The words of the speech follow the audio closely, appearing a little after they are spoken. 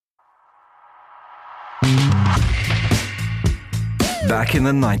Back in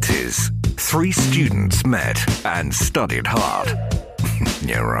the 90s, 3 students met and studied hard.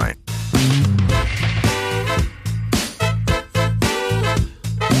 Yeah, right.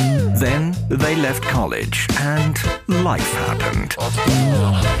 Then they left college and life happened.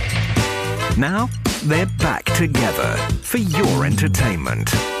 Now they're back together for your entertainment.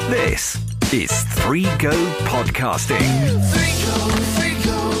 This is 3 Go Podcasting. 3 Go, 3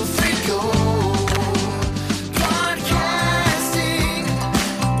 Go, 3 Go Podcasting.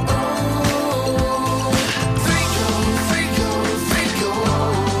 Oh, 3 Go, 3 Go, 3 Go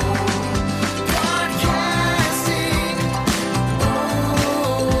Podcasting. Oh.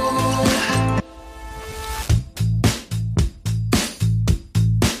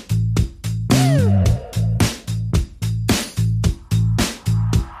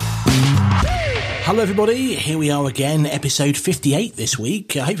 Hello everybody, here we are again, episode 58 this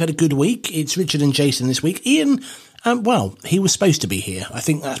week. I hope you've had a good week. It's Richard and Jason this week. Ian, well, he was supposed to be here. I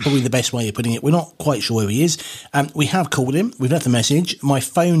think that's probably the best way of putting it. We're not quite sure where he is. We have called him. We've left a message. My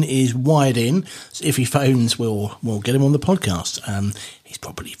phone is wired in. So if he phones, we'll get him on the podcast. He's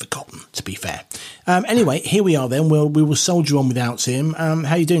probably forgotten, to be fair. Anyway, here we are then. We will soldier on without him.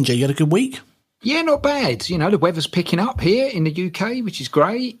 How you doing, Jay? You had a good week? Yeah, not bad. You know, the weather's picking up here in the UK, which is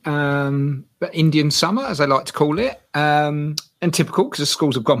great. But Indian summer, as they like to call it, and typical because the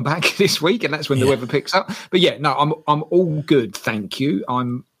schools have gone back this week, and that's when the weather picks up. But yeah, no, I'm all good, thank you.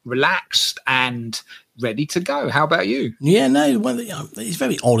 I'm relaxed and ready to go. How about you? Yeah, no, well, it's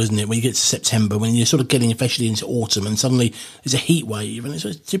very odd, isn't it, when you get to September, when you're sort of getting officially into autumn, and suddenly there's a heat wave, and it's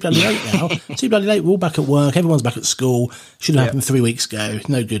too bloody late now. Too bloody late. We're all back at work. Everyone's back at school. Should have happened 3 weeks ago.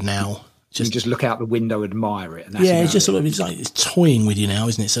 No good now. You just look out the window, admire it. And that's it's just sort of, it's toying with you now,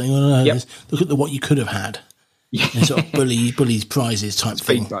 isn't it? Saying, well, no, look at what you could have had. Yeah. And sort of bullies prizes type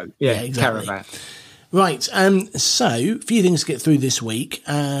thing. Speedboat. Yeah, exactly. Caravan. Right, so a few things to get through this week.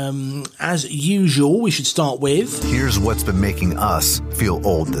 As usual, we should start with... Here's what's been making us feel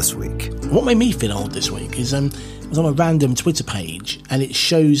old this week. What made me feel old this week is I was on a random Twitter page, and it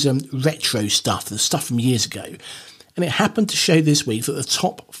shows retro stuff, the stuff from years ago. And it happened to show this week that the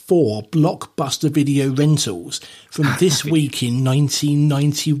top 4 Blockbuster video rentals from this week in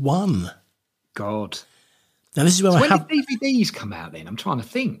 1991. God. Now, this is where when did DVDs come out then? I'm trying to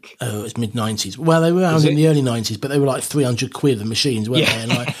think. Oh, it was mid-90s. Well, they were out in the early 90s, but they were like 300 quid, the machines, weren't they? And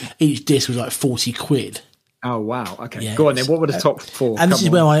like, each disc was like 40 quid. Oh, wow. Okay. Yeah, go on then. What were the top 4? And this is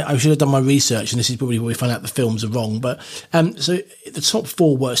where I should have done my research, and this is probably where we find out the films are wrong. But so the top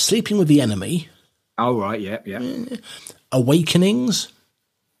 4 were Sleeping with the Enemy. Oh, right, yeah. Awakenings.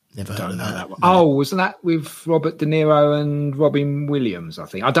 Never heard of that one. Oh, wasn't that with Robert De Niro and Robin Williams, I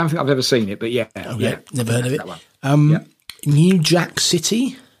think? I don't think I've ever seen it, but yeah. Never heard of it. New Jack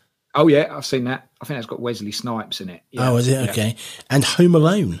City. Oh, yeah, I've seen that. I think that's got Wesley Snipes in it. Yeah. Oh, is it? Okay. And Home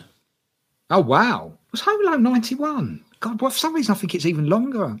Alone. Oh, wow. Was Home Alone 91? God, well, for some reason I think it's even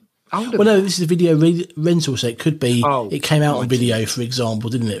longer. Well, no, this is a video rental, so it could be. It came out on video, for example,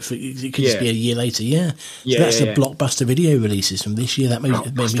 didn't it? It could just be a year later. So that's the Blockbuster video releases from this year. That made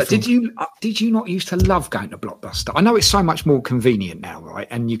me feel... Did you not used to love going to Blockbuster? I know it's so much more convenient now, right?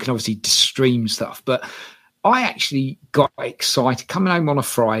 And you can obviously stream stuff, but I actually got excited coming home on a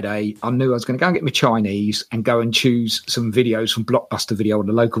Friday. I knew I was going to go and get my Chinese and go and choose some videos from Blockbuster Video or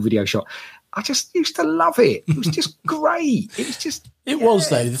the local video shop. I just used to love it. It was just great. It was just... It was,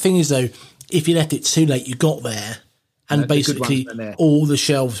 though. The thing is, though, if you left it too late, you got there, and basically all the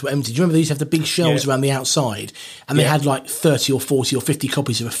shelves were empty. Do you remember they used to have the big shelves around the outside, and they had like 30 or 40 or 50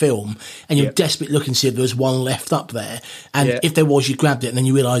 copies of a film, and you're desperate looking to see if there was one left up there. And if there was, you grabbed it, and then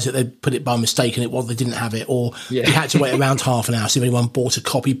you realised that they put it by mistake, and they didn't have it, or you had to wait around half an hour so if anyone bought a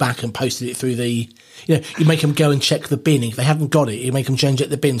copy back and posted it through the... You know, you make them go and check the bin. If they haven't got it, you make them change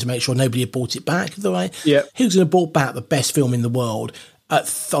at the bin to make sure nobody had bought it back. Who's going to bought back the best film in the world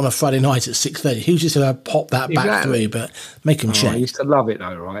on a Friday night at 6:30? Who's just going to pop that back through? But make them check. I used to love it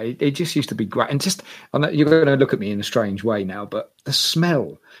though, right? It just used to be great. And just, I know you're going to look at me in a strange way now, but the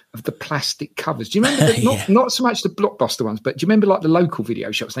smell of the plastic covers. Do you remember not so much the Blockbuster ones, but do you remember like the local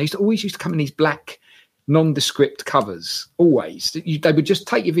video shops? They always used to come in these black nondescript covers. Always, they would just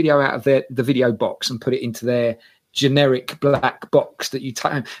take your video out of the video box and put it into their generic black box that you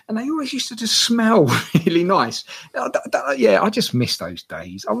take, and they always used to just smell really nice. I just miss those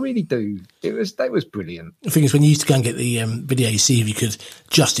days. I really do. They was brilliant. The thing is, when you used to go and get the video, you see if you could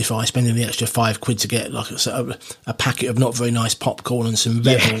justify spending the extra £5 to get like a packet of not very nice popcorn and some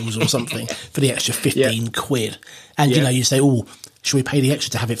Rebels or something for the extra £15. And you know, you say, oh, should we pay the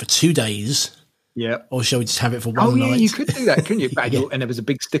extra to have it for 2 days? Yeah. Or shall we just have it for one night? You could do that, couldn't you? Yeah. And there was a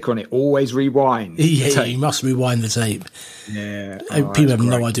big sticker on it, always rewind. Yeah, you must rewind the tape. Yeah. People have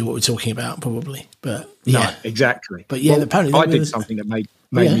no idea what we're talking about, probably. But yeah. No, exactly. But yeah, apparently I did something that made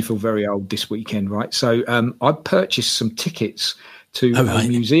me feel very old this weekend, right? So I purchased some tickets to a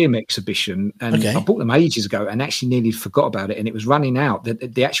museum exhibition, and I bought them ages ago and actually nearly forgot about it, and it was running out.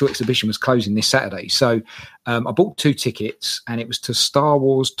 The actual exhibition was closing this Saturday. So I bought 2 tickets, and it was to Star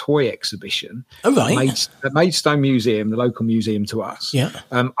Wars toy exhibition at Maidstone Museum, the local museum to us. Yeah.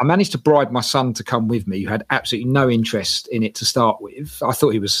 I managed to bribe my son to come with me, who had absolutely no interest in it to start with. I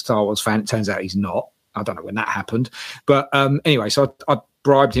thought he was a Star Wars fan. It turns out he's not. I don't know when that happened. But anyway, so I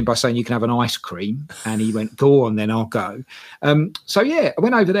bribed him by saying you can have an ice cream, and he went, go on, then I'll go. So yeah, I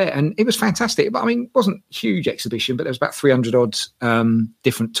went over there, and it was fantastic. But I mean, it wasn't a huge exhibition, but there was about 300 odd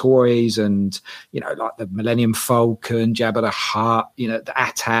different toys, and like the Millennium Falcon, Jabba the Hutt, the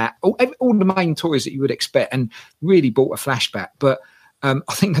AT-AT, all the main toys that you would expect, and really brought a flashback. But I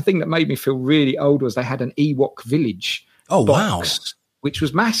think the thing that made me feel really old was they had an Ewok village box, which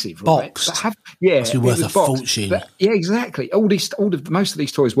was massive, right? Boxed. Must be worth a fortune. But, yeah, exactly. Most of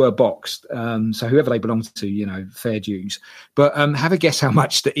these toys were boxed. So whoever they belonged to, fair dues. But have a guess how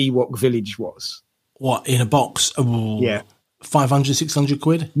much the Ewok village was. What, in a box? Ooh, yeah. 500, 600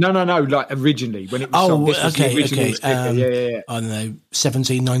 quid? No. Like originally when it was sold. This was the original sticker. Yeah. I don't know,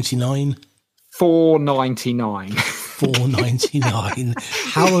 17.99. $4.99.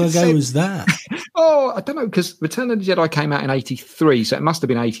 $4.99. How long ago was that? Oh, I don't know, because Return of the Jedi came out in 83, so it must have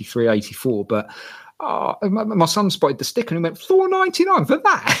been 83, 84. But my son spotted the sticker and he went, $4.99 for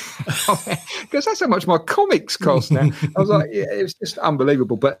that? Because that's how much my comics cost now. I was like, yeah, it was just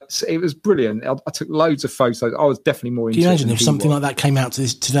unbelievable, but it was brilliant. I took loads of photos. I was definitely more into it. Can you imagine if something like that came out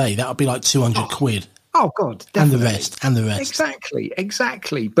today? That would be like 200 quid. Oh, God, definitely. And the rest.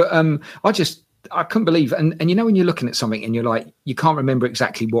 Exactly. But I couldn't believe, and when you're looking at something and you're like, you can't remember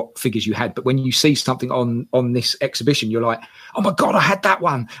exactly what figures you had, but when you see something on this exhibition, you're like, oh my God, I had that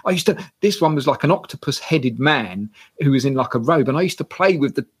one. This one was like an octopus headed man who was in like a robe, and I used to play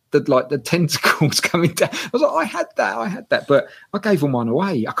with the tentacles coming down. I was like, I had that, but I gave all mine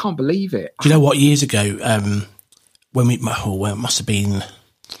away. I can't believe it. Do you know what? Years ago, when it must have been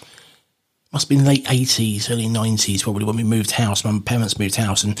late 80s, early 90s, probably, when we moved house. My parents moved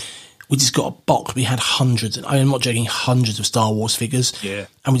house, and we just got a box. We had hundreds, and I'm not joking, hundreds of Star Wars figures. Yeah.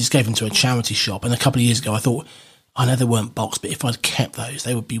 And we just gave them to a charity shop. And a couple of years ago, I thought, I know they weren't boxed, but if I'd kept those,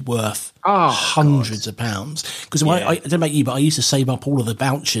 they would be worth hundreds of pounds. Because I don't know about you, but I used to save up all of the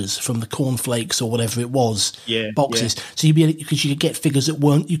vouchers from the cornflakes or whatever it was, boxes. Yeah. So because you could get figures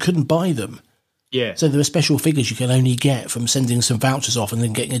that you couldn't buy them. Yeah. So there are special figures you can only get from sending some vouchers off and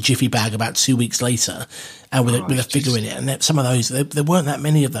then getting a jiffy bag about 2 weeks later, and with a figure in it. And some of those, there weren't that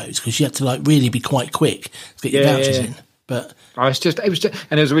many of those, because you had to like really be quite quick to get your vouchers in. But it was just, and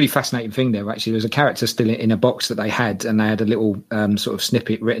there was a really fascinating thing there. Actually, there was a character still in a box that they had, and they had a little sort of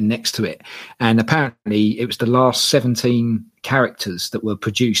snippet written next to it. And apparently, it was the last 17 characters that were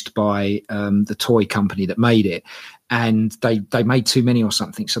produced by the toy company that made it. And they made too many or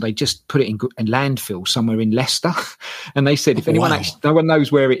something, so they just put it in landfill somewhere in Leicester. And they said, if anyone no one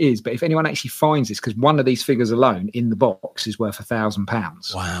knows where it is, but if anyone actually finds this, because one of these figures alone in the box is worth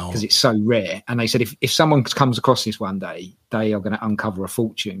 £1,000. Wow! Because it's so rare. And they said, if someone comes across this one day, they are going to uncover a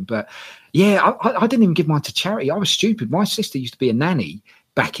fortune. But yeah, I didn't even give mine to charity. I was stupid. My sister used to be a nanny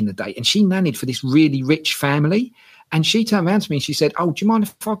back in the day, and she nannied for this really rich family. And she turned around to me and she said, "Oh, do you mind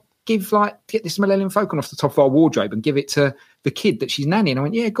if I get this Millennium Falcon off the top of our wardrobe and give it to the kid that she's nannying?" I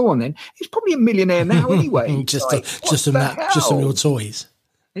went, "Yeah, go on then." He's probably a millionaire now anyway. just some real toys.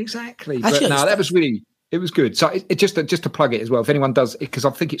 Exactly. Actually, but no, it was good. So it just to plug it as well, if anyone does, because I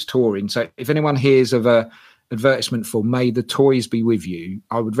think it's touring. So if anyone hears of a advertisement for May the Toys Be With You,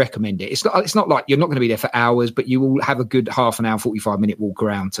 I would recommend it. It's not like you're not going to be there for hours, but you will have a good half an hour, 45-minute walk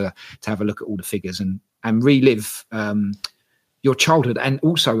around to have a look at all the figures and relive your childhood. And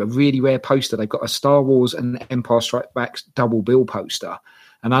also a really rare poster. They've got a Star Wars and Empire Strikes Back double bill poster,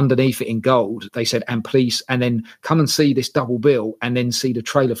 and underneath it in gold they said, and then come and see this double bill and then see the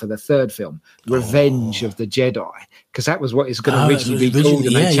trailer for the third film, Revenge of the Jedi, because that was what it's going to originally be called,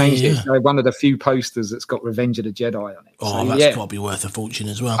 and they changed it. So one of the few posters that's got Revenge of the Jedi on it. That's got to be worth a fortune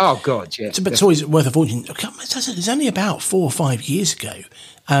as well. Oh God, yeah. But toys worth a fortune. It's only about 4 or 5 years ago.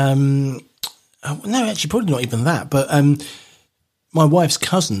 No, actually probably not even that, but my wife's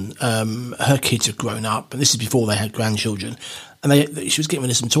cousin, her kids have grown up, and this is before they had grandchildren, and she was giving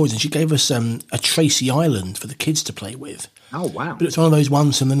us some toys, and she gave us a Tracy Island for the kids to play with. Oh, wow. But it's one of those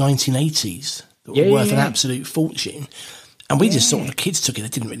ones from the 1980s that were worth an absolute fortune. And we just sort of, the kids took it. They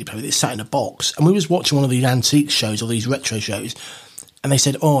didn't really play with it. It sat in a box. And we was watching one of these antique shows or these retro shows. And they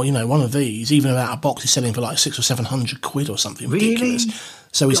said, oh, you know, one of these, even without a box, is selling for like 600 or 700 quid or something ridiculous. Really?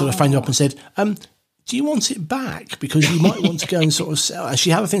 So we sort of phoned her up and said, do you want it back? Because you might want to go and sort of sell. And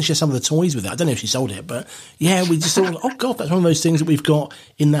I think she had some of the toys with it. I don't know if she sold it, but yeah, we just thought, oh God, that's one of those things that we've got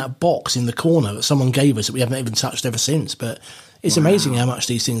in that box in the corner that someone gave us that we haven't even touched ever since. But it's amazing how much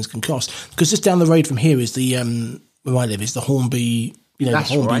these things can cost. Because just down the road from here is the, where I live, is the Hornby, you know, That's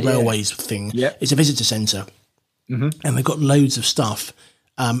the Hornby right, Railways thing. Yep. It's a visitor centre. And they've got loads of stuff,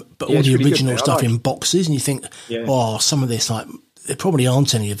 but all it's the really good, original mate. I stuff like in boxes. And you think, oh, some of this, like, there probably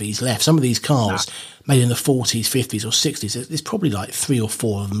aren't any of these left. Some of these cars made in the 40s, 50s or 60s, there's probably like 3 or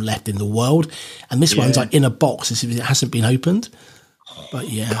 4 of them left in the world. And this one's like in a box as if it hasn't been opened. But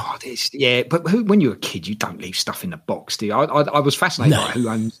yeah. God, but when you're a kid, you don't leave stuff in a box, do you? I was fascinated by who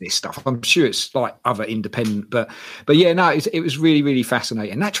owns this stuff. I'm sure it's like other independent, but yeah, no, it was really, really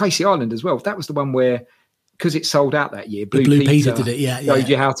fascinating. And that Tracy Island as well, that was the one where, because it sold out that year, Blue Peter did it, showed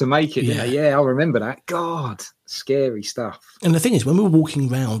you how to make it, didn't they? Yeah, I remember that. God, scary stuff. And the thing is, when we were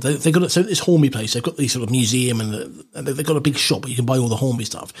walking around, they got so this Hornby place. They've got these sort of museum, and they've got a big shop where you can buy all the Hornby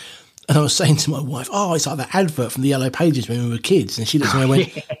stuff. And I was saying to my wife, "Oh, it's like that advert from the Yellow Pages when we were kids." And she looked at me and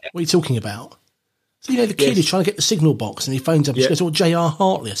went, "What are you talking about?" So, you know, the kid is trying to get the signal box and he phones up and she goes, "Oh, J.R.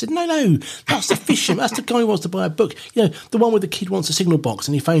 Hartley." I said, no, that's the fisherman. That's the guy who wants to buy a book. You know, the one where the kid wants a signal box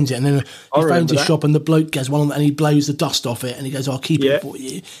and he phones it and then he phones his shop and the bloke gets one and he blows the dust off it and he goes, "I'll keep it for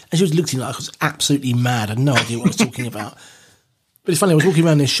you." And she was looking like I was absolutely mad. I had no idea what I was talking about. But it's funny, I was walking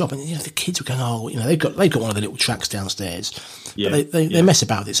around this shop and, you know, the kids were going, "Oh, you know, they've got one of the little tracks downstairs." Yeah. But they mess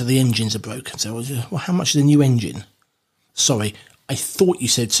about it, so the engines are broken. So I was, well, how much is a new engine? Sorry, I thought you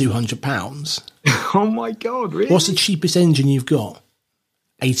said £200. Oh my God, really? What's the cheapest engine you've got?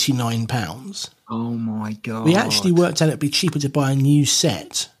 £89. Oh my God. We actually worked out it'd be cheaper to buy a new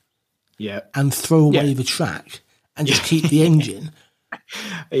set and throw away the track and just keep the engine.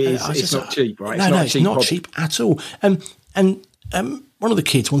 It's not cheap, right? It's not cheap at all. And one of the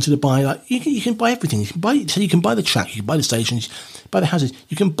kids wanted to buy, like, you can buy everything. You can buy the track, you can buy the stations, buy the houses.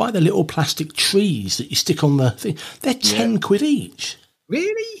 You can buy the little plastic trees that you stick on the thing. They're 10 quid each.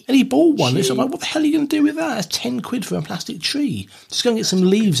 Really? And he bought one. It's like, what the hell are you going to do with that? It's 10 quid for a plastic tree. Just go and get some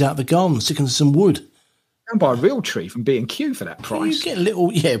leaves out of the garden, stick into some wood. You can buy a real tree from B&Q for that price. You get a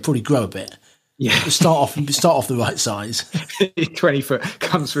little, probably grow a bit. Yeah, start off the right size. 20 foot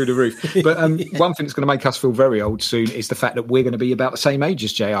comes through the roof. But one thing that's going to make us feel very old soon is the fact that we're going to be about the same age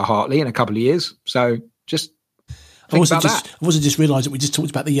as J.R. Hartley in a couple of years. So just think about that. I wasn't just realised that we just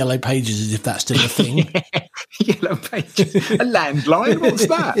talked about the Yellow Pages as if that's still a thing. Yellow Pages, a landline. What's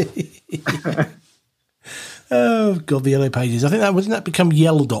that? Oh God, the Yellow Pages. I think wasn't that become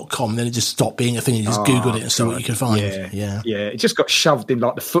Yell.com? Then it just stopped being a thing. You just Googled it and saw what you could find. Yeah. It just got shoved in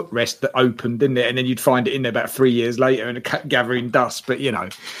like the footrest that opened, didn't it? And then you'd find it in there about 3 years later and gathering dust. But you know,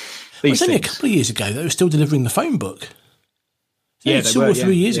 it's only a couple of years ago that they were still delivering the phone book. So 2 or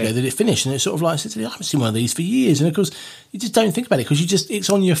 3 years ago that it finished, and it's sort of like, I haven't seen one of these for years. And of course, you just don't think about it because it's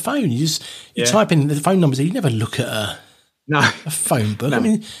on your phone. You type in the phone numbers. You never look at a phone book. No. I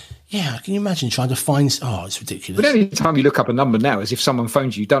mean. Yeah, can you imagine trying to find... Oh, it's ridiculous. But any time you look up a number now, as if someone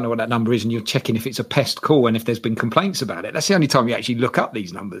phones you don't know what that number is and you're checking if it's a pest call and if there's been complaints about it. That's the only time you actually look up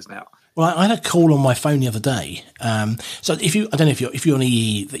these numbers now. Well, I had a call on my phone the other day. So I don't know if you're on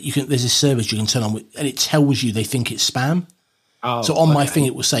EE, that you can. There's a service you can turn on and it tells you they think it's spam. Oh, so on my thing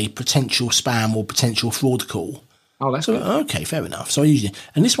it will say potential spam or potential fraud call. Oh, that's so good. Okay, fair enough. So I usually,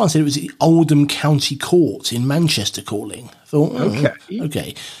 and this one said it was the Oldham County Court in Manchester calling. I thought,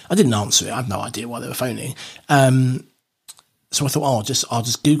 okay. I didn't answer it. I have no idea why they were phoning. So I thought, I'll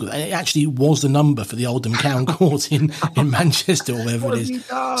just Google it. And it actually was the number for the Oldham County Court in Manchester or wherever it is.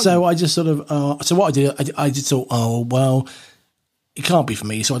 So I just sort of, so what I did, I just thought, well, it can't be for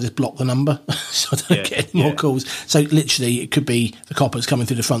me, so I just block the number so I don't get any more calls. So literally, it could be the coppers coming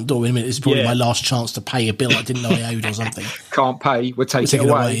through the front door in a minute. It's probably my last chance to pay a bill I didn't know I owed or something. Can't pay, we'll take it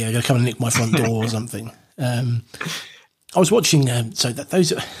away. Yeah, going to come and nick my front door or something. I was watching,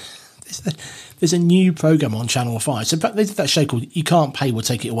 there's a new programme on Channel 5. So they did that show called You Can't Pay, We'll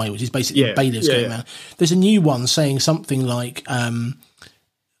Take It Away, which is basically bailiffs going around. There's a new one saying something like...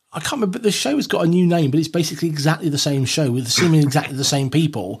 I can't remember, but the show has got a new name, but it's basically exactly the same show with seemingly exactly the same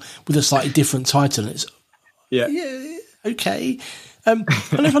people with a slightly different title. And it's okay. I know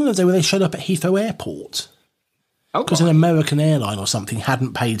one of the day where they showed up at Heathrow Airport because an American airline or something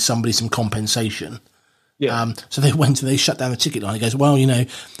hadn't paid somebody some compensation. Yeah. So they went and they shut down the ticket line. He goes, well, you know,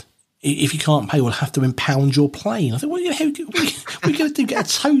 if you can't pay, we'll have to impound your plane. I thought, what are you going to do? Get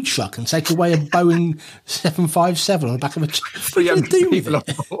a tow truck and take away a Boeing 757 on the back of a... What are you going to do with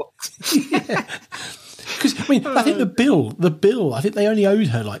it? Yeah. Because, I mean, I think the bill, I think they only owed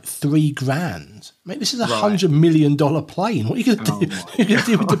her like $3,000. Mate, this is $100 million plane. What are you going to do? What are you going to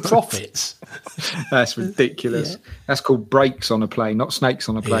do with the profits? That's ridiculous. Yeah. That's called brakes on a plane, not snakes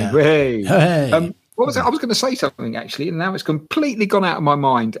on a plane. Yeah. Hey. What was it? I was going to say something actually, and now it's completely gone out of my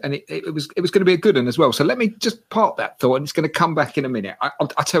mind. And it was going to be a good one as well. So let me just park that thought, and it's going to come back in a minute.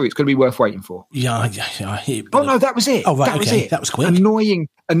 I tell you, it's going to be worth waiting for. Yeah. Oh no, that was it. Oh right, that was it. That was quick.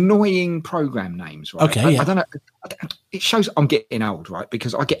 Annoying program names, right? Okay, I don't know. It shows I'm getting old, right?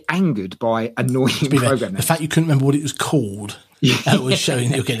 Because I get angered by annoying program names. The fact you couldn't remember what it was called. That was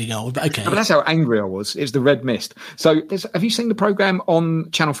showing you're getting old. But okay. But that's how angry I was. It was the Red Mist. So have you seen the programme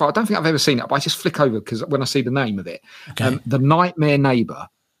on Channel 5? I don't think I've ever seen it, but I just flick over because when I see the name of it. Okay. The Nightmare Neighbour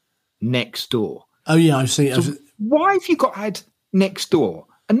Next Door. Oh, yeah, I've seen it. So why have you got to add next door?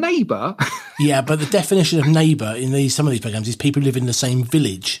 A neighbour? Yeah, but the definition of neighbour in some of these programmes is people who live in the same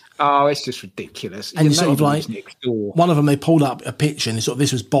village. Oh, it's just ridiculous. And sort of like, next door. One of them, they pulled up a picture and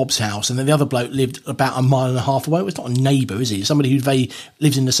this was Bob's house, and then the other bloke lived about a mile and a half away. It's not a neighbour, is he? It's somebody who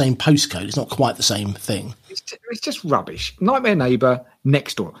lives in the same postcode. It's not quite the same thing. It's just rubbish. Nightmare Neighbour,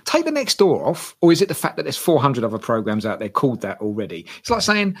 next door. Take the next door off, or is it the fact that there's 400 other programmes out there called that already? It's like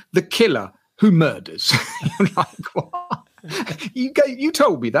saying the killer who murders. You're like, what? You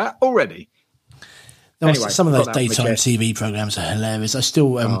told me that already. Anyway, some of those daytime TV programs are hilarious. I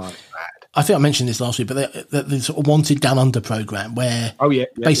still, I think I mentioned this last week, but the sort of Wanted Down Under program where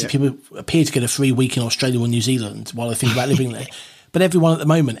basically people appear to get a free week in Australia or New Zealand while they think about living there. But everyone at the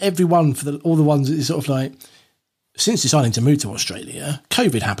moment, all the ones is sort of like, since deciding to move to Australia,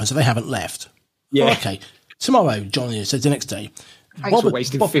 COVID happened, so they haven't left. Yeah. Well, okay. Tomorrow, Johnny says the next day. Thanks for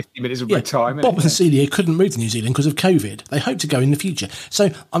wasting 50 minutes of my time. Bob and Celia couldn't move to New Zealand because of COVID. They hope to go in the future. So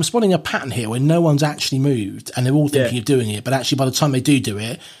I'm spotting a pattern here where no one's actually moved and they're all thinking of doing it. But actually, by the time they do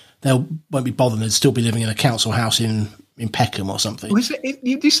it, they won't be bothered. They'll still be living in a council house in Peckham or something.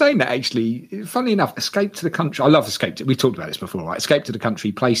 You're saying that actually, funnily enough, Escape to the Country. I love Escape to, we talked about this before, right? Escape to the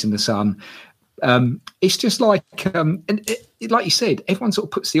Country, Place in the Sun. It's just like, like you said, everyone sort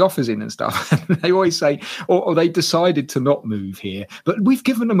of puts the offers in and stuff. And they always say, or they decided to not move here, but we've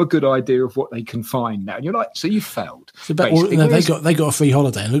given them a good idea of what they can find now. And you're like, so you failed. So they got a free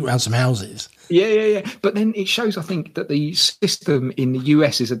holiday and look around some houses. Yeah. But then it shows, I think, that the system in the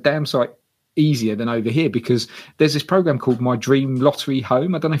US is a damn sight easier than over here, because there's this program called My Dream Lottery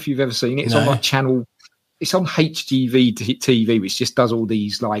Home. I don't know if you've ever seen it. It's on like channel. It's on HGV TV, which just does all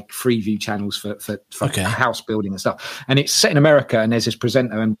these like Freeview channels for house building and stuff. And it's set in America, and there's this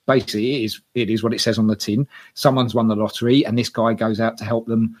presenter, and basically it is what it says on the tin. Someone's won the lottery, and this guy goes out to help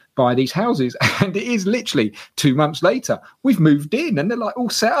them buy these houses. And it is literally 2 months later, we've moved in, and they're like all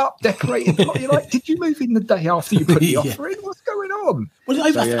set up, decorated. You're like, did you move in the day after you put the offer in? What's going on? Well,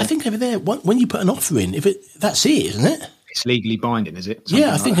 I think over there, when you put an offer in, that's it, isn't it? It's legally binding, is it? Something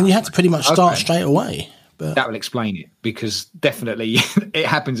I think, and you have to pretty much start straight away. But that will explain it, because definitely it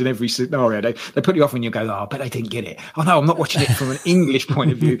happens in every scenario. They put you off and you go, oh, but they didn't get it. Oh no, I'm not watching it from an English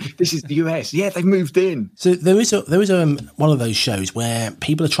point of view. This is the US. Yeah, they've moved in. So there is one of those shows where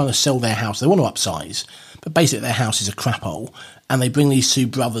people are trying to sell their house. They want to upsize, but basically their house is a crap hole, and they bring these two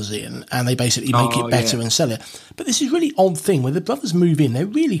brothers in and they basically make it better and sell it. But this is really odd thing where the brothers move in. They're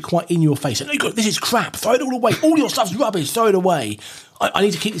really quite in your face. And, this is crap. Throw it all away. All your stuff's rubbish. Throw it away. I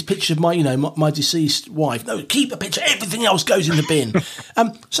need to keep this picture of my deceased wife. No, keep the picture. Everything else goes in the bin.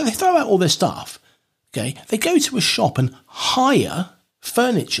 So they throw out all their stuff. Okay, they go to a shop and hire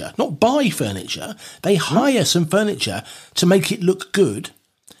furniture, not buy furniture. They hire some furniture to make it look good.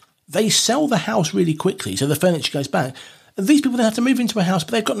 They sell the house really quickly, so the furniture goes back. And these people then have to move into a house,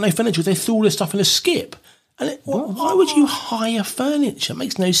 but they've got no furniture. They threw all their stuff in a skip. And why would you hire furniture? It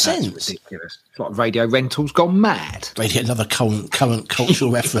makes no sense. That's ridiculous. It's like Radio Rentals gone mad. Another current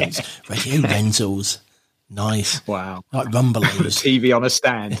cultural reference. Radio Rentals. Nice. Wow. Like Rumbelows. TV on a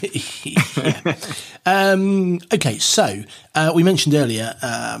stand. Okay, so we mentioned earlier,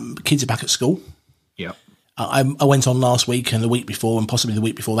 kids are back at school. Yep. I went on last week and the week before and possibly the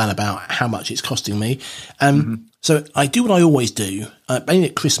week before that about how much it's costing me. So I do what I always do, mainly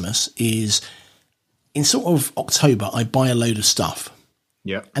at Christmas, is in sort of October, I buy a load of stuff.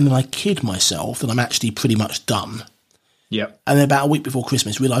 Yeah. And then I kid myself that I'm actually pretty much done. Yeah. And then about a week before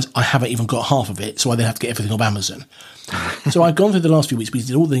Christmas, realise I haven't even got half of it, so I then have to get everything off Amazon. So I've gone through the last few weeks. We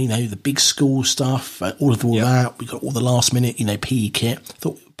did all the, the big school stuff, all that. We got all the last minute, PE kit.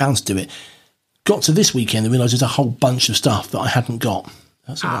 Thought, bound to do it. Got to this weekend and realised there's a whole bunch of stuff that I hadn't got.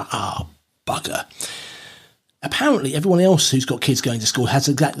 That's bugger. Apparently, everyone else who's got kids going to school has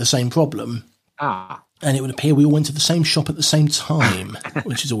exactly the same problem. And it would appear we all went to the same shop at the same time,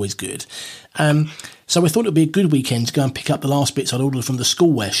 which is always good. So I thought it would be a good weekend to go and pick up the last bits I'd ordered from the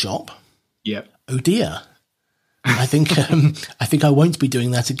schoolwear shop. Yep. Oh dear. I think I won't be doing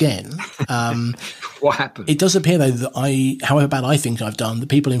that again. What happened? It does appear, though, that however bad I think I've done, the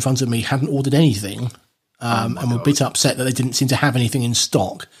people in front of me hadn't ordered anything and were a bit upset that they didn't seem to have anything in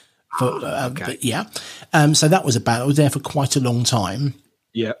stock. But yeah. So that was I was there for quite a long time.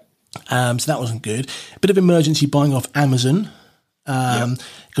 Yeah. So that wasn't good. A bit of emergency buying off Amazon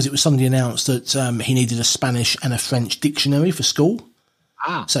because it was suddenly announced that he needed a Spanish and a French dictionary for school.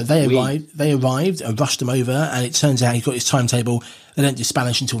 So they arrived and rushed him over, and it turns out he got his timetable. They don't do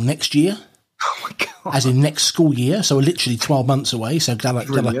Spanish until next year. Oh my God. As in next school year, so literally 12 months away. So glad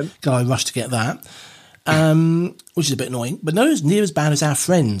I rushed to get that, which is a bit annoying. But no, it's near as bad as our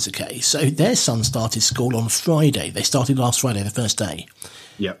friends, okay? So their son started school on Friday. They started last Friday, the first day.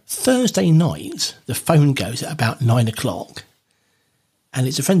 Yep. Thursday night, the phone goes at about 9 o'clock, and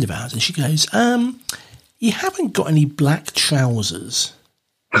it's a friend of ours, and she goes, you haven't got any black trousers,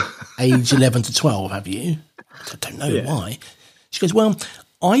 age 11 to 12, have you? I don't know why. She goes, well,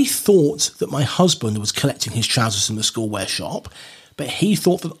 I thought that my husband was collecting his trousers from the schoolwear shop, but he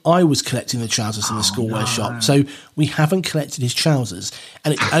thought that I was collecting the trousers in the schoolwear shop. So we haven't collected his trousers.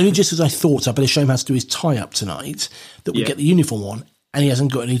 And it's only just as I thought, I better show him how to do his tie-up tonight, that we get the uniform on, and he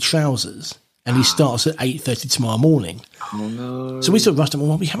hasn't got any trousers. And he starts at 8:30 tomorrow morning. Oh, no. So we sort of rushed him,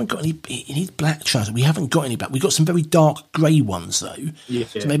 well, we haven't got any, he needs black trousers. We haven't got any black. We've got some very dark grey ones, though. Yeah.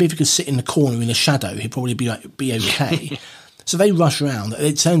 So maybe if he could sit in the corner in the shadow, he'd probably be okay. So they rush around.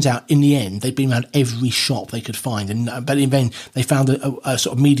 It turns out, in the end, they'd been around every shop they could find. But in the end, they found a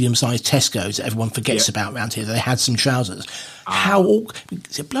sort of medium-sized Tesco's that everyone forgets about around here. They had some trousers.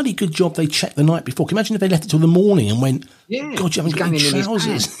 It's a bloody good job they checked the night before. Can you imagine if they left it till the morning and went, God, you haven't got any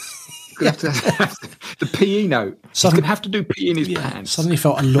trousers? Have the PE note. He's going to have to do PE in his pants. Suddenly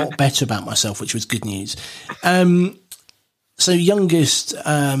felt a lot better about myself, which was good news. So youngest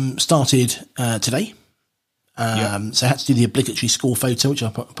started today. So I had to do the obligatory school photo, which I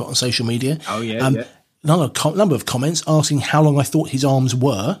put on social media. Oh, yeah. Number of comments asking how long I thought his arms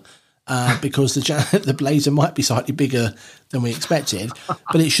were, because the blazer might be slightly bigger than we expected,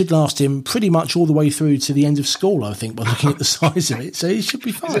 but it should last him pretty much all the way through to the end of school, I think, by looking at the size of it. So he should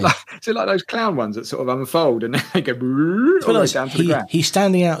be fine. Is it like those clown ones that sort of unfold and they go all the way down to the ground? He's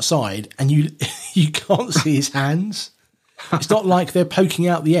standing outside and you can't see his hands. It's not like they're poking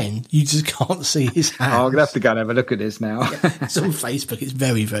out the end. You just can't see his hands. I'm going to have to go and have a look at this now. It's on Facebook. It's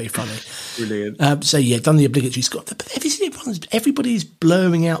very, very funny. Brilliant. So, done the obligatory school. Everybody's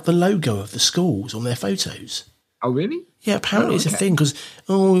blurring out the logo of the schools on their photos. Oh, really? Yeah, apparently it's a thing because,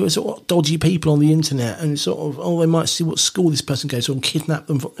 it's sort of dodgy people on the internet and sort of, they might see what school this person goes to and kidnap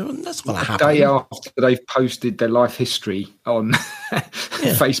them. That's not going to happen. The day after they've posted their life history on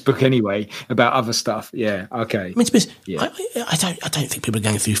Facebook anyway about other stuff. Yeah, okay. I mean, I don't think people are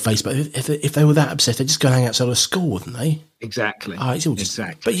going through Facebook. If they were that obsessed, they'd just go and hang outside of school, wouldn't they? Exactly.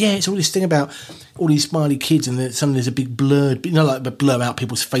 Exactly. But it's all this thing about all these smiley kids and suddenly there's a big blurred, like blur out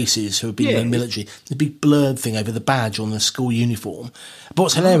people's faces who have been in the military. The big blurred thing over the badge on the school uniform. But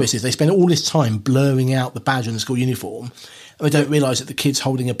what's hilarious is they spend all this time blurring out the badge on the school uniform, and they don't realise that the kid's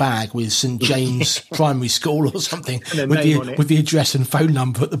holding a bag with St James Primary School or something with the address and phone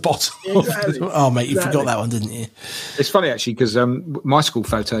number at the bottom. Exactly. You forgot that one, didn't you? It's funny actually because my school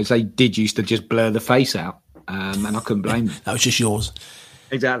photos, they did used to just blur the face out. And I couldn't blame them. That was just yours.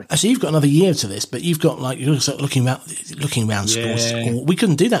 Exactly. So you've got another year to this, but you've got you're sort of looking around schools. We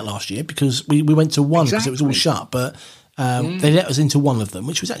couldn't do that last year because we went to one because it was all shut. But they let us into one of them,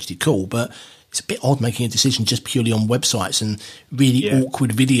 which was actually cool. But it's a bit odd making a decision just purely on websites and really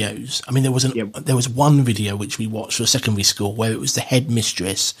awkward videos. I mean, there was one video which we watched for a secondary school where it was the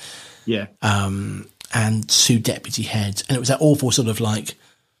headmistress, and two deputy heads, and it was that awful sort of like.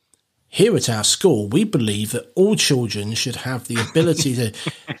 Here at our school, we believe that all children should have the ability to...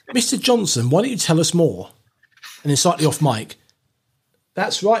 Mr. Johnson, why don't you tell us more? And then slightly off mic.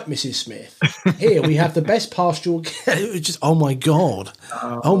 That's right, Mrs. Smith. Here we have the best pastoral... It was just, oh my God.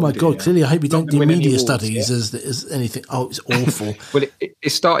 Oh my God. Clearly, I hope you don't do media studies as anything. Oh, it's awful. Well,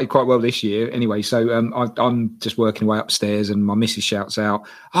 it started quite well this year anyway. So I'm just working away upstairs and my missus shouts out,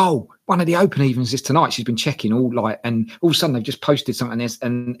 oh, one of the open evens is tonight. She's been checking and all of a sudden they've just posted something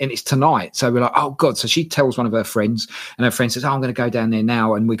and it's tonight. So we're like, oh God. So she tells one of her friends and her friend says, oh, I'm going to go down there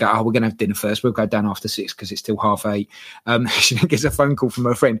now. And we go, oh, we're going to have dinner first. We'll go down after 6 because it's still 8:30. She then gets a phone call from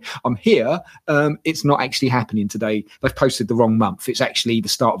her friend. I'm here. It's not actually happening today. They've posted the wrong month. It's actually the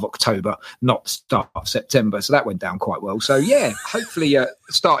start of October, not the start of September. So that went down quite well. So yeah, hopefully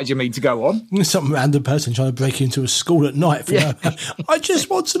started you mean to go on. Some random person trying to break into a school at night. I just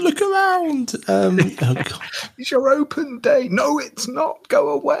want to look around. Oh God. It's your open day. No, it's not. Go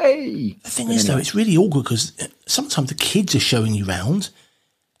away. The thing is, though, it's really awkward because sometimes the kids are showing you around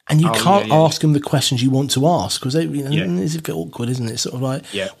and you can't ask them the questions you want to ask because it's a bit awkward, isn't it? Sort of like,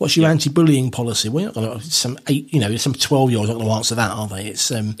 what's your anti-bullying policy? Well, you're not going to, some 12-year-olds not going to answer that, are they? It's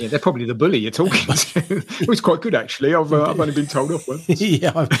they're probably the bully you're talking to. It was quite good, actually. I've only been told off once.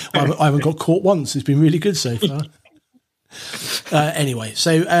 I haven't got caught once. It's been really good so far. Anyway,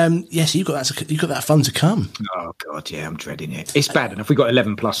 so yes, you've got that fun to come. Oh God, yeah, I'm dreading it. It's bad enough. We've got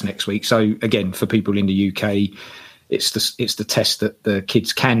 11 plus next week. So again, for people in the UK, it's the test that the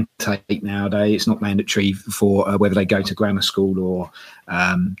kids can take nowadays. It's not mandatory for whether they go to grammar school or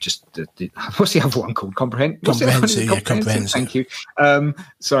just what's the other one called? Comprehensive. Thank you.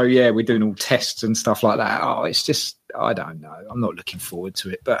 So yeah, we're doing all tests and stuff like that. Oh, it's just. I don't know. I'm not looking forward to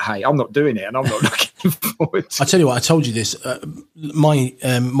it. But hey, I'm not doing it, and I'm not looking forward to it. I tell you what, I told you this. My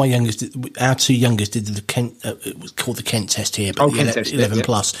youngest, our two youngest, did the Kent. It was called the Kent test here, but the 11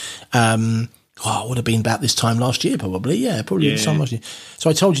 plus. It would have been about this time last year, probably. Yeah, probably this time last year. So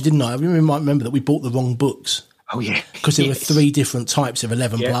I told you, didn't I? You might remember that we bought the wrong books. Oh yeah, because there were 3 different types of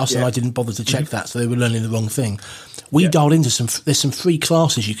 11 plus, and I didn't bother to check that, so they were learning the wrong thing. We dialed into there's some free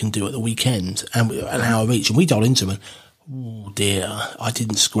classes you can do at the weekend, and an hour each, and we dialed into them. And, oh dear, I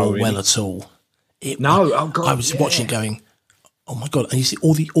didn't score well at all. God, I was watching it going, oh my God, and you see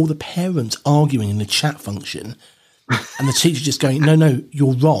all the parents arguing in the chat function, and the teacher just going, no,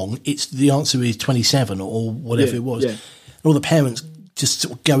 you're wrong. The answer is 27 or whatever it was, and all the parents just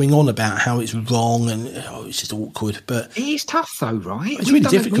sort of going on about how it's wrong and it's just awkward. But it is tough though, right? It's really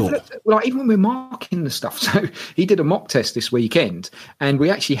difficult. Like even when we're marking the stuff. So he did a mock test this weekend and we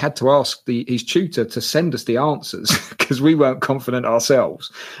actually had to ask his tutor to send us the answers because we weren't confident ourselves.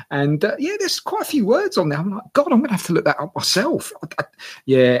 And there's quite a few words on there. I'm like, God, I'm going to have to look that up myself. I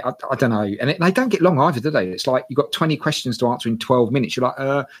don't know. And they don't get long either, do they? It's like you've got 20 questions to answer in 12 minutes. You're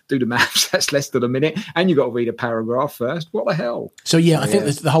like, do the maths. That's less than a minute. And you've got to read a paragraph first. What the hell? So I think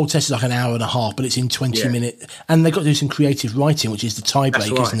the whole test is like an hour and a half, but it's in 20 minutes. And they've got to do some creative writing, which is the tie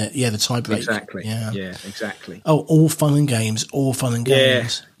break, isn't it? Yeah, the tie break. Exactly. Yeah, exactly. Oh, all fun and games. Yeah.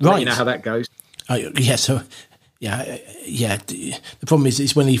 Right. You know how that goes. Oh, yeah, so, yeah. The problem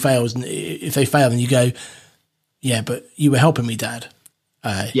is when he fails, and if they fail, then you go, yeah, but you were helping me, Dad.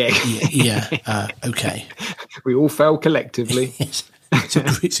 Okay. We all fail collectively. Yes.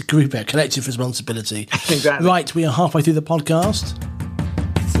 It's a group, collective responsibility. Exactly. Right, we are halfway through the podcast.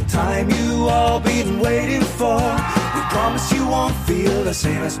 It's the time you all been waiting for. We promise you won't feel the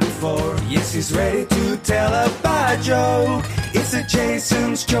same as before. Yes, he's ready to tell a bad joke. It's a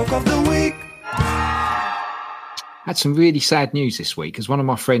Jason's joke of the week. Had some really sad news this week as one of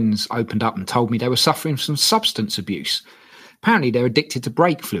my friends opened up and told me they were suffering from substance abuse. Apparently they're addicted to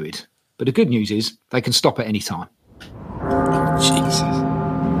brake fluid, but the good news is they can stop at any time. Oh, Jesus.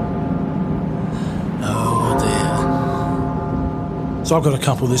 Oh, dear. So I've got a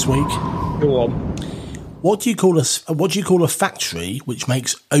couple this week. Go on. What do you call a factory which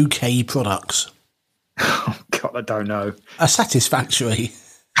makes okay products? Oh, God, I don't know. A satisfactory.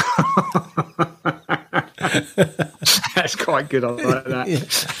 That's quite good. I like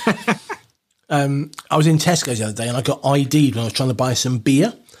that. I was in Tesco's the other day and I got ID'd when I was trying to buy some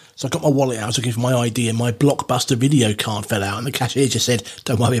beer. So I got my wallet out, I was looking for my ID and my Blockbuster video card fell out and the cashier just said,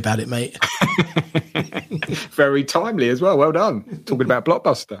 don't worry about it, mate. Very timely as well. Well done. Talking about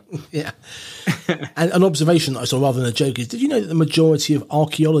Blockbuster. Yeah. And an observation that I saw rather than a joke is, did you know that the majority of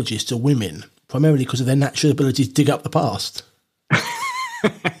archaeologists are women, primarily because of their natural ability to dig up the past?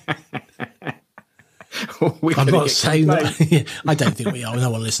 I'm not saying that. I don't think we are.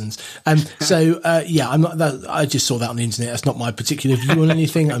 No one listens. I'm not. I just saw that on the internet. That's not my particular view on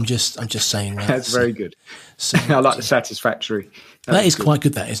anything. I'm just saying that. That's very good. So, I like the satisfactory. That is quite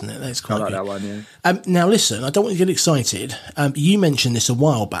good. That isn't it? That's quite. I like good. That one. Yeah. Now listen. I don't want you to get excited. You mentioned this a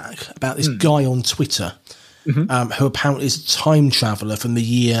while back about this guy on Twitter. Mm-hmm. Who apparently is a time traveller from the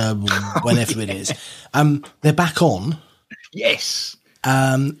year whenever it is. They're back on. Yes.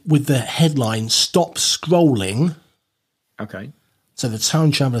 With the headline "Stop Scrolling." Okay. So the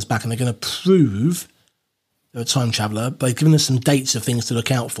time traveller's back, and they're going to prove they're a time traveller. But they've given us some dates of things to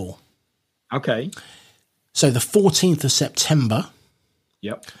look out for. Okay. So the 14th of September,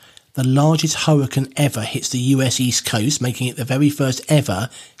 Yep. the largest hurricane ever hits the US East Coast, making it the very first ever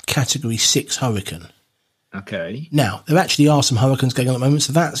Category 6 hurricane. Okay. Now, there actually are some hurricanes going on at the moment,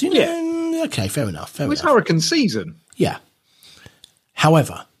 so that's, okay, fair enough. It's hurricane season. Yeah.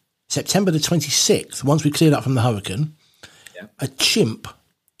 However, September the 26th, once we cleared up from the hurricane, a chimp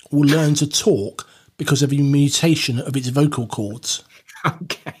will learn to talk because of a mutation of its vocal cords.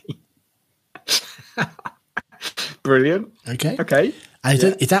 Okay. Brilliant. Okay. And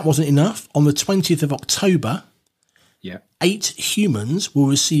if that wasn't enough, on the 20th of October, 8 humans will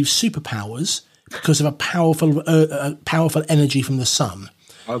receive superpowers because of a powerful energy from the sun.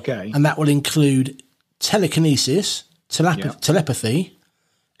 Okay. And that will include telekinesis, telepathy,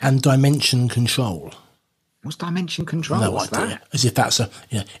 and dimension control. What's dimension control? No idea. As if that's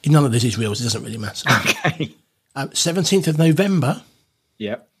none of this is real, so it doesn't really matter. Okay. 17th of November.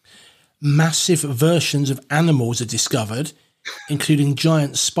 Yep. Massive versions of animals are discovered, including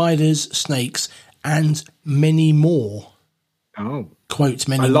giant spiders, snakes, and many more. Oh. Quote,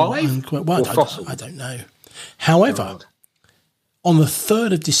 many alive more. Unquote. Well, or fossil? I don't know. However, on the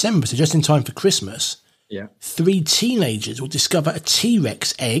 3rd of December, so just in time for Christmas, 3 teenagers will discover a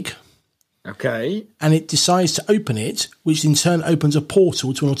T-Rex egg. Okay. And it decides to open it, which in turn opens a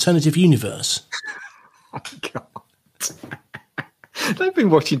portal to an alternative universe. Oh, God. They've been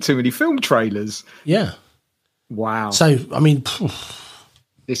watching too many film trailers. Yeah. Wow. So, I mean...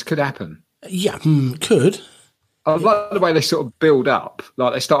 this could happen. Yeah, could. I like the way they sort of build up.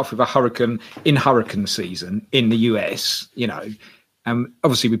 Like, they start off with a hurricane in hurricane season in the US,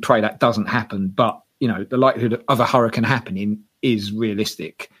 obviously we pray that doesn't happen, but, the likelihood of a hurricane happening is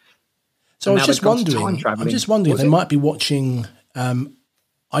realistic. So I was just wondering if they might be watching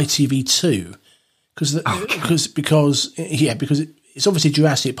ITV2 because it's obviously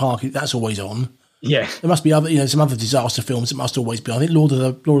Jurassic Park. That's always on. Yeah, there must be other some other disaster films that must always be on. I think Lord of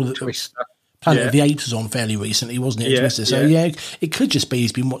the Planet of the Apes was on fairly recently, wasn't it? Twister. So it could just be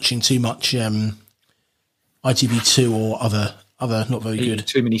he's been watching too much ITV2 or other not very good.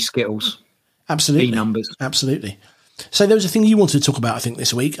 Too many Skittles. Absolutely. B numbers. Absolutely. So there was a thing you wanted to talk about, I think,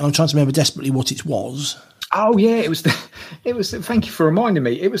 this week, and I'm trying to remember desperately what it was. Oh yeah, it was. Thank you for reminding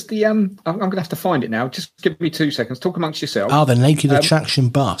me. It was the. I'm going to have to find it now. Just give me 2 seconds. Talk amongst yourselves. The Naked Attraction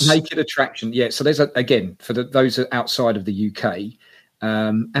bus. Naked Attraction. Yeah. So there's again for those outside of the UK,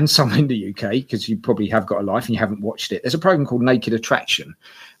 and some in the UK because you probably have got a life and you haven't watched it. There's a program called Naked Attraction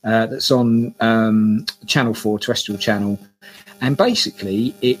that's on Channel 4, terrestrial channel, and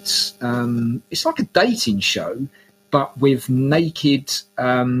basically it's like a dating show, but with naked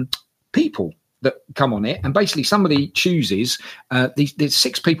people that come on it. And basically somebody chooses, there's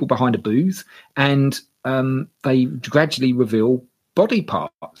 6 people behind a booth, and they gradually reveal body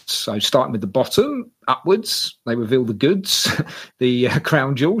parts. So starting with the bottom upwards, they reveal the goods, the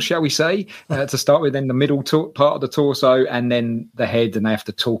crown jewel, shall we say, to start with, then the middle part of the torso, and then the head, and they have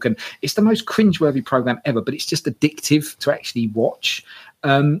to talk. And it's the most cringeworthy program ever, but it's just addictive to actually watch.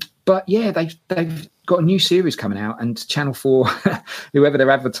 But yeah, they've got a new series coming out, and Channel 4, whoever their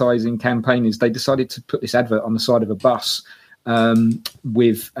advertising campaign is, they decided to put this advert on the side of a bus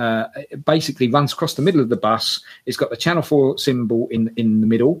with basically runs across the middle of the bus. It's got the Channel 4 symbol in the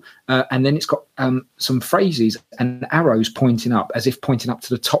middle, and then it's got some phrases and arrows pointing up, as if pointing up to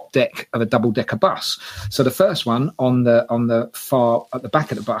the top deck of a double-decker bus. So the first one on the far at the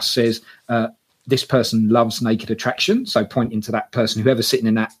back of the bus says, this person loves Naked Attraction. So pointing to that person, whoever's sitting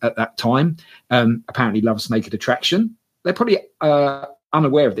in that at that time, apparently loves Naked Attraction. They're probably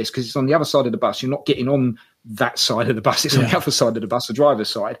unaware of this because it's on the other side of the bus. You're not getting on that side of the bus. It's on the other side of the bus, the driver's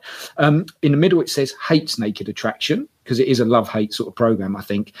side. In the middle, it says hates Naked Attraction because it is a love-hate sort of program, I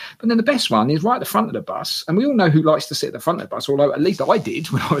think. But then the best one is right at the front of the bus. And we all know who likes to sit at the front of the bus, although at least I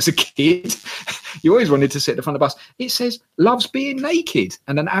did when I was a kid. You always wanted to sit at the front of the bus. It says loves being naked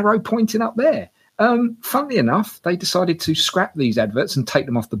and an arrow pointing up there. Funnily enough, they decided to scrap these adverts and take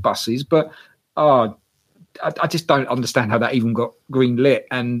them off the buses. But I just don't understand how that even got green lit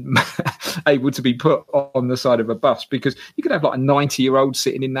and able to be put on the side of a bus, because you could have like a 90-year-old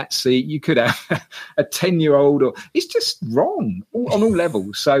sitting in that seat. You could have a 10-year-old, or it's just wrong on all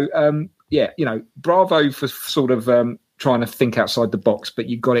levels. So, bravo for sort of trying to think outside the box, but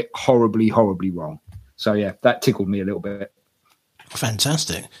you got it horribly, horribly wrong. So, yeah, that tickled me a little bit.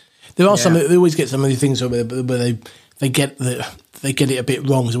 Fantastic. There are some, they always get some of these things where they get it a bit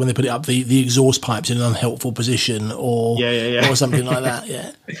wrong. So when they put it up, the exhaust pipes in an unhelpful position, or something like that.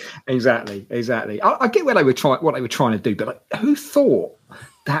 Yeah, exactly. I get what they were trying to do, but who thought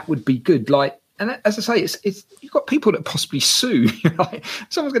that would be good? Like, And as I say, it's you've got people that possibly sue. Like,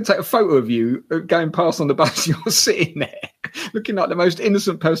 someone's going to take a photo of you going past on the bus. You're sitting there looking like the most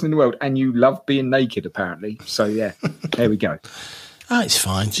innocent person in the world, and you love being naked, apparently. So yeah, there we go. It's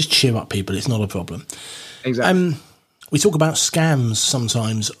fine. Just cheer up, people. It's not a problem. Exactly. We talk about scams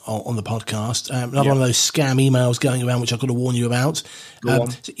sometimes on the podcast. Another one of those scam emails going around, which I've got to warn you about. So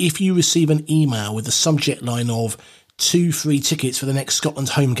if you receive an email with the subject line of 2 free tickets for the next Scotland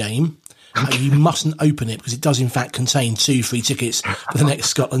home game, you mustn't open it, because it does in fact contain 2 free tickets for the next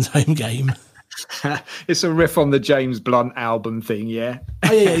Scotland home game. It's a riff on the James Blunt album thing, yeah?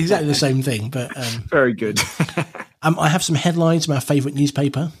 Oh, yeah, exactly the same thing. But very good. I have some headlines from our favourite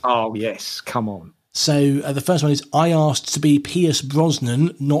newspaper. Oh, yes. Come on. So the first one is, I asked to be Pierce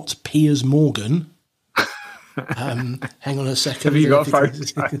Brosnan, not Piers Morgan. Hang on a second. Have you got a photo?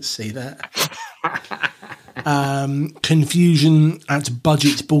 You can see that. Confusion at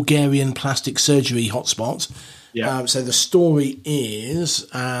budget Bulgarian plastic surgery hotspot. Yeah. So the story is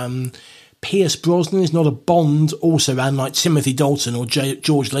Pierce Brosnan is not a Bond, also ran like Timothy Dalton or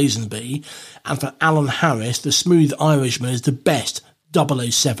George Lazenby. And for Alan Harris, the smooth Irishman is the best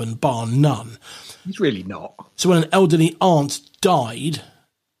 007 bar none. He's really not. So when an elderly aunt died...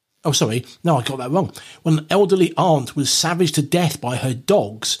 Oh, sorry. No, I got that wrong. When an elderly aunt was savaged to death by her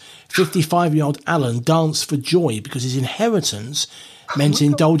dogs, 55-year-old Alan danced for joy because his inheritance meant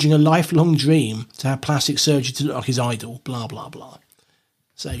indulging a lifelong dream to have plastic surgery to look like his idol, blah, blah, blah.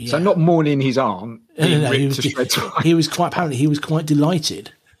 So, yeah. So not mourning his aunt. No, he was quite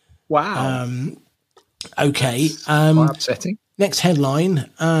delighted. Wow. Okay. Quite upsetting. Next headline.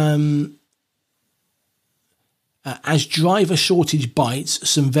 As driver shortage bites,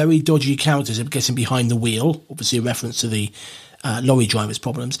 some very dodgy characters are getting behind the wheel. Obviously a reference to the lorry drivers'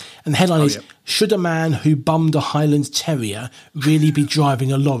 problems. And the headline is, should a man who bummed a Highland Terrier really be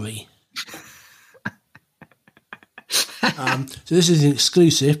driving a lorry? So this is an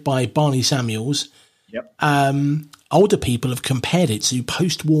exclusive by Barney Samuels. Yep. Older people have compared it to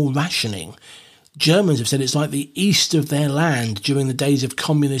post-war rationing. Germans have said it's like the east of their land during the days of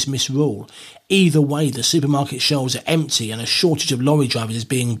communist misrule. Either way, the supermarket shelves are empty and a shortage of lorry drivers is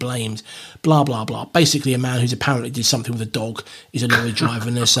being blamed. Blah, blah, blah. Basically, a man who's apparently did something with a dog is a lorry driver,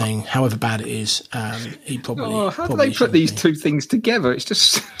 and they're saying, however bad it is, he probably... Oh, how do they put these two things together? It's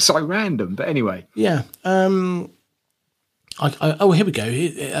just so random. But anyway. Yeah. Here we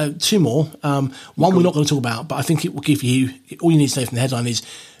go. 2 more. One we're not going to talk about, but I think it will give you... All you need to know from the headline is,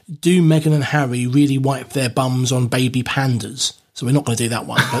 do Meghan and Harry really wipe their bums on baby pandas? So we're not going to do that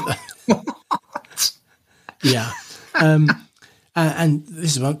one. But yeah. And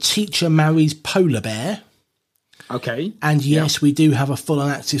this is about teacher marries polar bear. Okay. And yes, we do have a full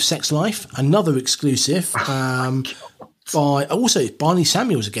and active sex life. Another exclusive by also Barney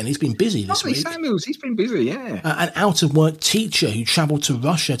Samuels again. He's been busy this week. Barney Samuels, he's been busy, yeah. An out-of-work teacher who travelled to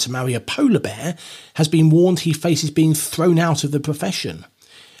Russia to marry a polar bear has been warned he faces being thrown out of the profession.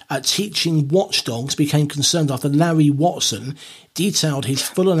 Teaching watchdogs became concerned after Larry Watson detailed his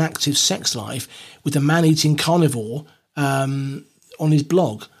full and active sex life with a man-eating carnivore on his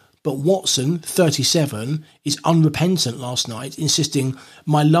blog. But Watson, 37, is unrepentant last night, insisting,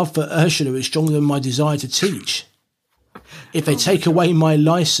 my love for Ursula is stronger than my desire to teach. If they take away my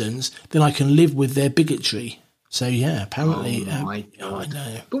licence, then I can live with their bigotry. So, yeah, apparently... I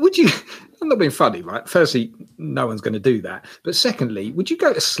know. But would you... I'm not being funny, right? Firstly, no one's going to do that. But secondly, would you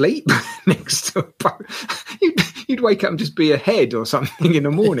go to sleep next to a boat? You'd wake up and just be a head or something in the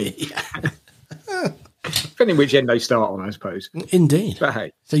morning. Depending which end they start on, I suppose. Indeed. But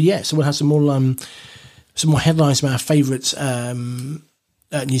hey. So, yeah, so we'll have some more headlines from our favourite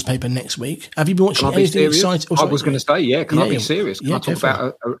newspaper next week. Have you been watching anything exciting? I was going to say, yeah. Can I be serious? Can I talk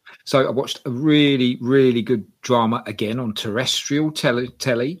about so I watched a really, really good drama again on terrestrial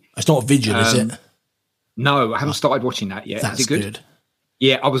telly. It's not Vigil, is it? No, I haven't started watching that yet. That's is it good?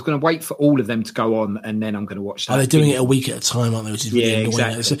 Yeah, I was going to wait for all of them to go on, and then I'm going to watch that. They're doing it a week at a time, aren't they? Which is really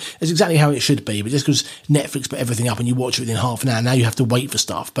annoying. Exactly. It's exactly how it should be, but just because Netflix put everything up and you watch it within half an hour, now you have to wait for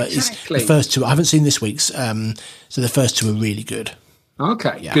stuff. But it's the first 2. I haven't seen this week's, so the first 2 are really good.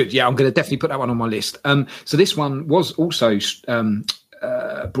 Okay, good. Yeah, I'm going to definitely put that one on my list. So this one was also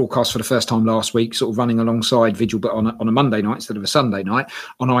broadcast for the first time last week, sort of running alongside Vigil, but on a Monday night instead of a Sunday night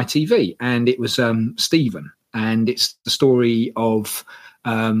on ITV. And it was Stephen. And it's the story of...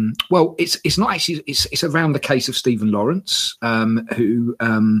 it's not actually, it's around the case of Stephen Lawrence, who,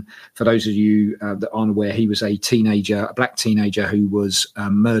 for those of you that aren't aware, he was a black teenager who was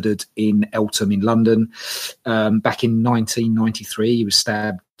murdered in Eltham in London back in 1993. He was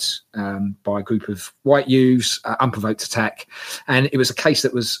stabbed raped by a group of white youths, unprovoked attack, and it was a case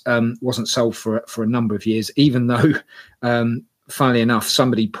that wasn't solved for a number of years, even though. Funnily enough,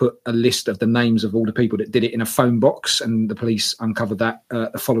 somebody put a list of the names of all the people that did it in a phone box, and the police uncovered that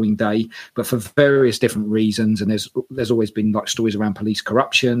the following day. But for various different reasons, and there's always been like stories around police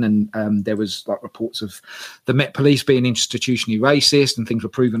corruption, and there was like reports of the Met Police being institutionally racist, and things were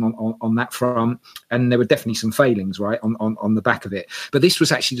proven on that front. And there were definitely some failings, right, on the back of it. But this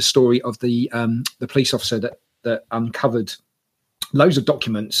was actually the story of the police officer that uncovered loads of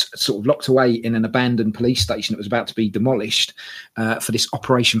documents sort of locked away in an abandoned police station that was about to be demolished for this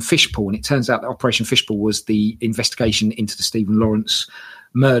Operation Fishpool. And it turns out that Operation Fishpool was the investigation into the Stephen Lawrence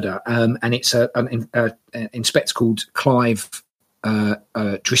murder. And it's an inspector called Clive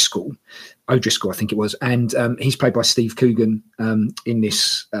O'Driscoll, I think it was. And he's played by Steve Coogan in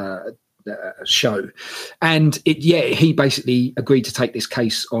this show. And he basically agreed to take this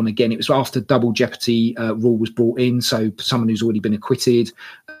case on again. It was after double jeopardy rule was brought in, so someone who's already been acquitted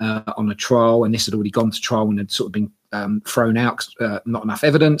on a trial, and this had already gone to trial and had sort of been thrown out, not enough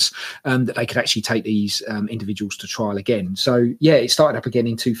evidence, that they could actually take these individuals to trial again. So it started up again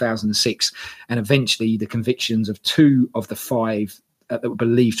in 2006, and eventually the convictions of 2 of the 5 that were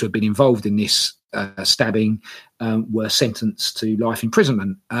believed to have been involved in this stabbing were sentenced to life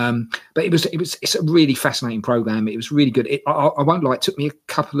imprisonment. But it's a really fascinating program. It was really good. I won't lie, it took me a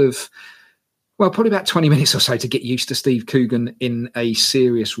couple of, probably about 20 minutes or so to get used to Steve Coogan in a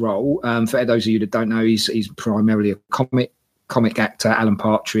serious role. For those of you that don't know, he's primarily a comic actor, Alan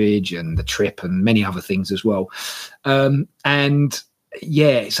Partridge and The Trip and many other things as well. So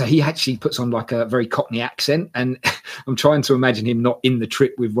he actually puts on like a very Cockney accent, and I'm trying to imagine him not in The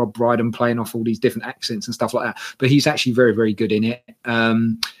Trip with Rob Brydon playing off all these different accents and stuff like that. But he's actually very, very good in it.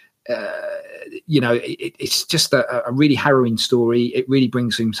 It's just a really harrowing story. It really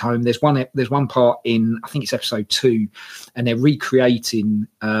brings things home. There's one part in, I think it's episode 2, and they're recreating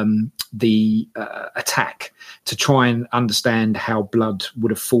the attack to try and understand how blood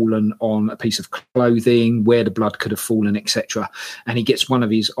would have fallen on a piece of clothing, where the blood could have fallen, etc. And he gets one of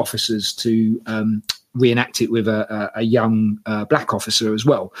his officers to reenact it with a young black officer as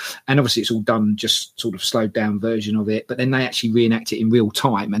well. And obviously it's all done just sort of slowed down version of it, but then they actually reenact it in real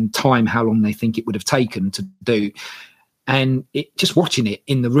time and time how long they think it would have taken to do. And just watching it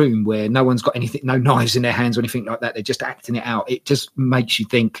in the room where no one's got anything, no knives in their hands or anything like that, they're just acting it out. It just makes you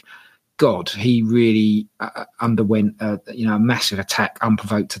think, God, he really underwent a massive attack,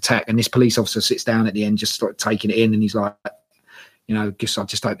 unprovoked attack. And this police officer sits down at the end, just sort of taking it in, and he's like, I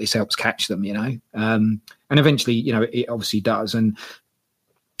just hope this helps catch them, and eventually, it obviously does. And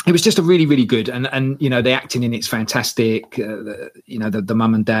it was just a really, really good, and the acting in it's fantastic. The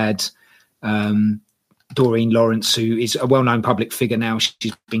mum and dad, Doreen Lawrence, who is a well-known public figure now.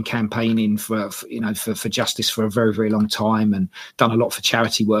 She's been campaigning for justice for a very, very long time, and done a lot for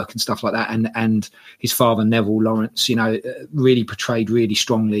charity work and stuff like that. And his father, Neville Lawrence, really portrayed really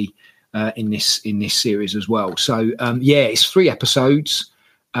strongly in this series as well. So it's 3 episodes.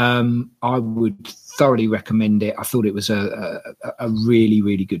 I would thoroughly recommend it. I thought it was a really,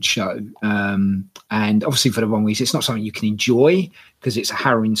 really good show. And obviously for the wrong reason, it's not something you can enjoy because it's a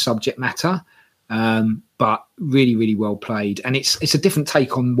harrowing subject matter. But really, really well played. And it's a different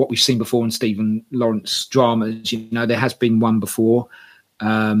take on what we've seen before in Stephen Lawrence dramas. There has been one before,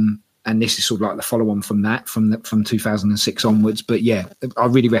 and this is sort of like the follow-on from that, from 2006 onwards. But I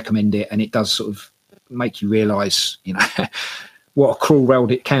really recommend it, and it does sort of make you realise, what a cruel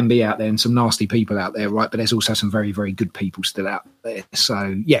world it can be out there, and some nasty people out there, right? But there's also some very, very good people still out there. So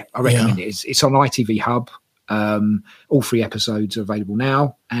I recommend it. It's on ITV Hub. All 3 episodes are available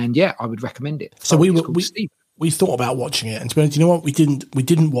now, and I would recommend it. So we thought about watching it, and to be honest, you know what, we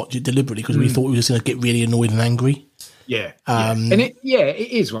didn't watch it deliberately because we thought we were just going to get really annoyed and angry. And it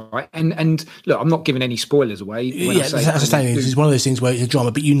is, right. And look, I'm not giving any spoilers away. That's the thing. It's one of those things where it's a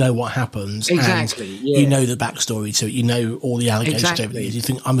drama, but you know what happens. Exactly. You know the backstory to it. You know all the allegations to everything. You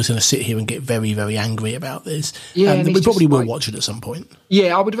think, I'm just going to sit here and get very, very angry about this. And we probably will watch it at some point.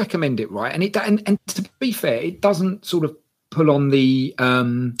 Yeah, I would recommend it, right? And and to be fair, it doesn't sort of pull on the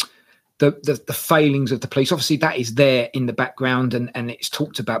failings of the police. Obviously that is there in the background and it's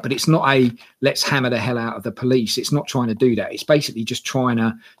talked about, but it's not a let's hammer the hell out of the police. It's not trying to do that. It's basically just trying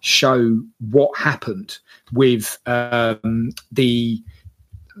to show what happened with the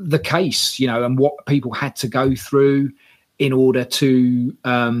case, and what people had to go through in order to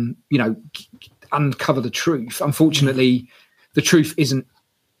uncover the truth. Unfortunately, the truth isn't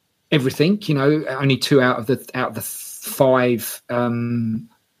everything. Only 2 out of the 5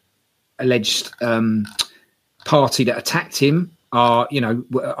 alleged party that attacked him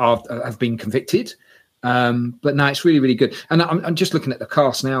have been convicted. But no, it's really, really good. And I'm just looking at the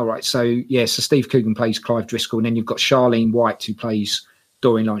cast now, right? So Steve Coogan plays Clive Driscoll, and then you've got Charlene White who plays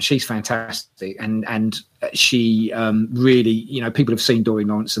Doreen Lawrence. She's fantastic, and she really, people have seen Doreen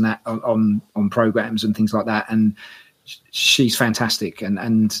Lawrence and that on programs and things like that, and she's fantastic.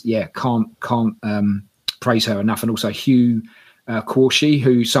 And can't praise her enough. And also Hugh Quashie,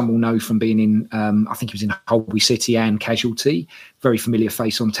 who some will know from being in, I think he was in Holby City and Casualty, very familiar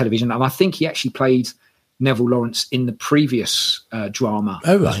face on television, and I think he actually played Neville Lawrence in the previous drama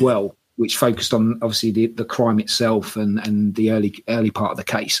as well, which focused on obviously the crime itself and the early part of the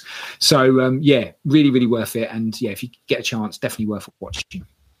case. So really, really worth it. And if you get a chance, definitely worth watching.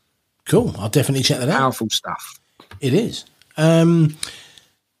 Cool. I'll definitely check that out. Powerful stuff. It is. And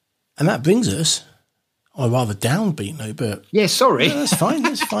that brings us, or rather downbeat note, but sorry. No, that's fine.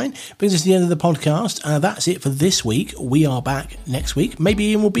 That's fine. Brings us to the end of the podcast. That's it for this week. We are back next week. Maybe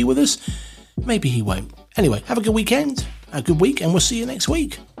Ian will be with us. Maybe he won't. Anyway, have a good weekend, a good week, and we'll see you next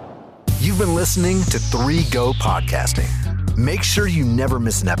week. You've been listening to 3 Go Podcasting. Make sure you never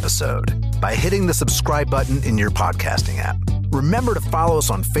miss an episode by hitting the subscribe button in your podcasting app. Remember to follow us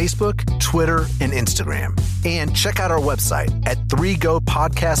on Facebook, Twitter, and Instagram. And check out our website at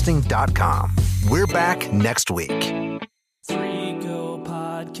 3gopodcasting.com. We're back next week. 3 Go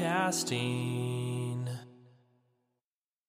Podcasting.